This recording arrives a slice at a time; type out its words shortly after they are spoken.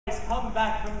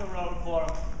coming back from the road for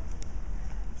him.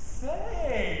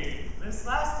 Say, this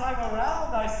last time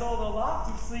around I sold a lot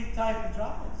of sleep-tight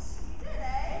pajamas. You did,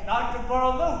 eh? Dr.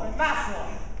 Loop and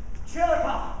Maslin,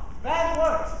 Chillicothe, Van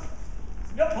Wert,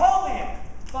 Napoleon,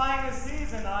 finest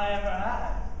season I ever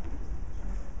had.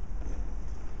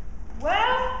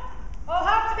 Well, I'll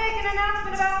have to make an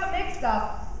announcement about the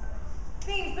mix-up.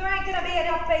 Seems there ain't gonna be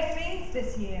enough baked beans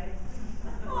this year.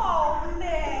 Oh,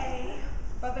 May.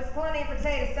 But there's plenty of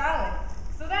potato salad.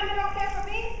 So them who don't care for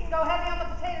beans can go heavy on the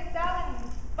potato salad and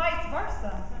vice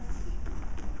versa.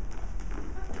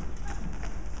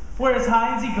 Where's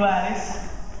Heinzie, Gladys?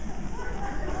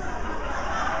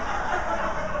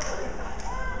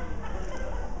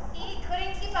 He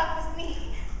couldn't keep up with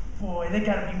me. Boy, they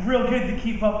gotta be real good to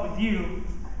keep up with you.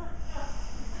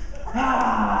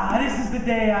 Ah, this is the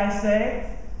day, I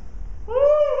say.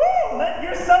 Woo-woo! Let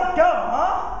yourself go,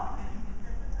 huh?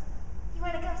 You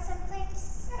want to go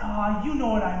someplace? Ah, you know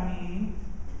what I mean.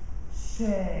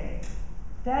 Say,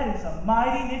 that is a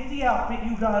mighty nifty outfit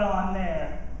you got on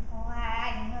there. Oh,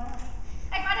 I know.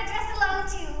 I brought a dress along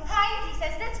too. Heinzie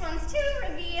says this one's too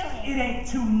revealing. It ain't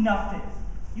too nothing.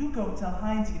 You go tell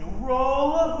Heinzie to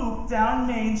roll a hoop down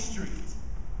Main Street.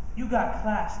 You got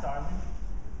class, darling.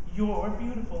 You're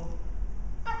beautiful.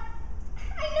 I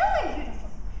know I'm beautiful.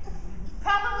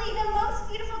 Probably the most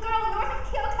beautiful girl north of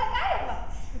Keokuk, Iowa.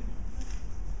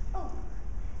 Oh,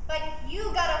 but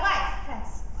you got a wife,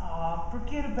 Press. Ah,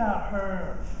 forget about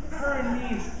her. Her and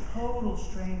me is total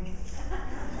strangers.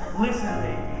 Listen,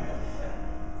 baby.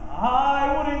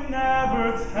 I wouldn't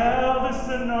never tell this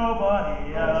to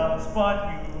nobody else but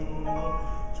you.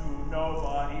 To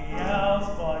nobody else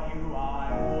but you. I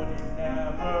wouldn't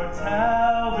never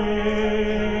tell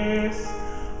this.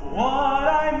 What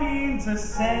I mean to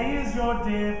say is you're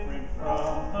different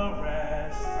from the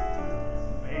rest.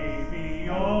 Baby,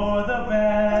 you're the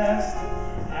best.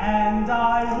 And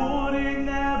I wouldn't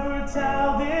never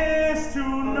tell this to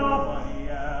nobody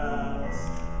else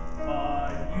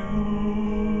but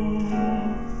you.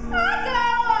 Go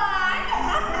on!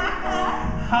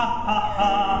 Ha ha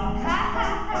ha.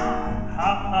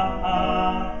 Ha ha ha.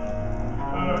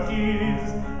 Her is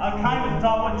a kind of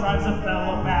doll what drives a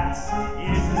fellow bats.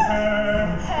 Isn't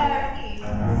her? Her is.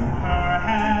 Her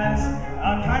has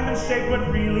a kind of shape what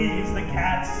really is the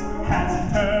cat's.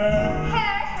 Hasn't her? Her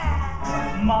has.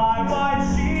 My wife,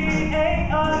 she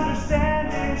ain't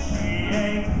understanding. She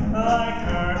ain't like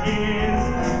her is.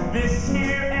 This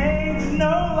here ain't no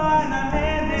line I'm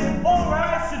handing, or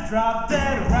I should drop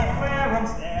dead right where I'm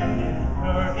standing.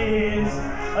 Her is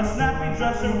a snappy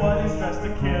dresser, what is dressed to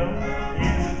kill.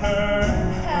 Isn't her?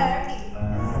 Her is.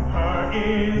 Her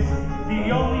is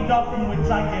the only doll from which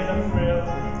I get a thrill.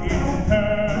 Isn't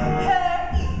her? Her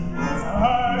is.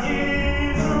 Her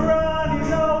is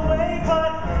running away,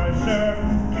 but her sure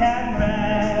can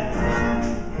bet.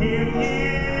 Him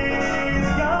is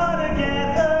gonna get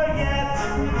her yet.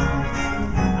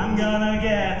 I'm gonna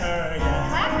get her yet.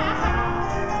 Ha ha ha.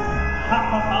 Ha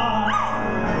ha ha.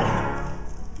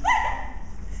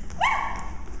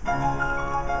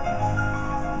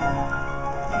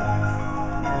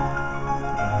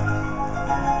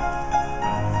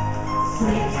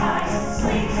 Sleep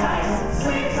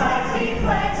tight, we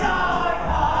pledge our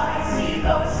eyes,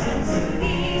 devotion to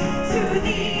thee.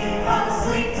 Oh,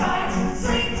 sleep tight,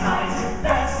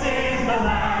 best in the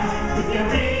land, with your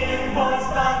reinforced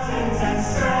buttons and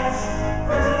stretch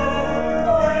proof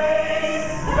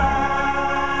waistband.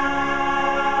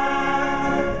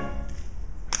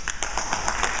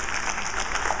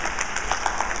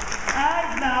 And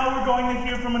now we're going to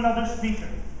hear from another speaker.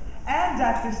 And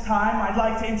at this time, I'd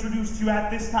like to introduce to you at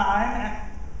this time,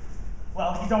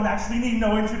 well, he don't actually need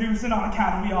no introducing on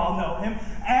account of we all know him,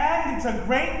 and it's a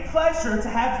great pleasure to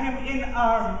have him in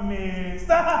our midst.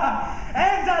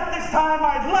 And at this time,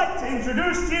 I'd like to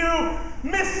introduce to you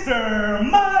Mr.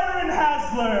 Myron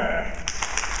Hasler.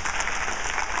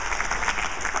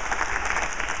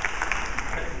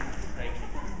 Thank you.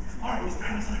 All right, Mr.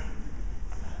 Hasler.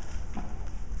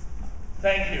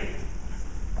 Thank you.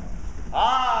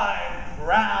 I'm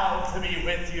proud to be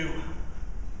with you.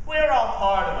 We're all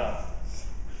part of a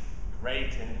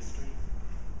great industry.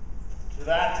 To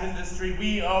that industry,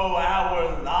 we owe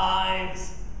our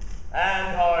lives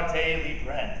and our daily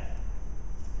bread.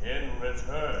 In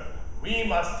return, we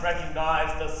must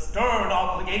recognize the stern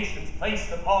obligations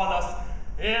placed upon us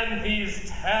in these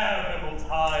terrible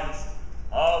times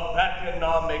of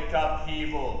economic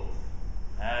upheaval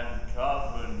and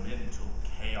governmental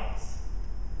chaos.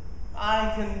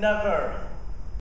 I can never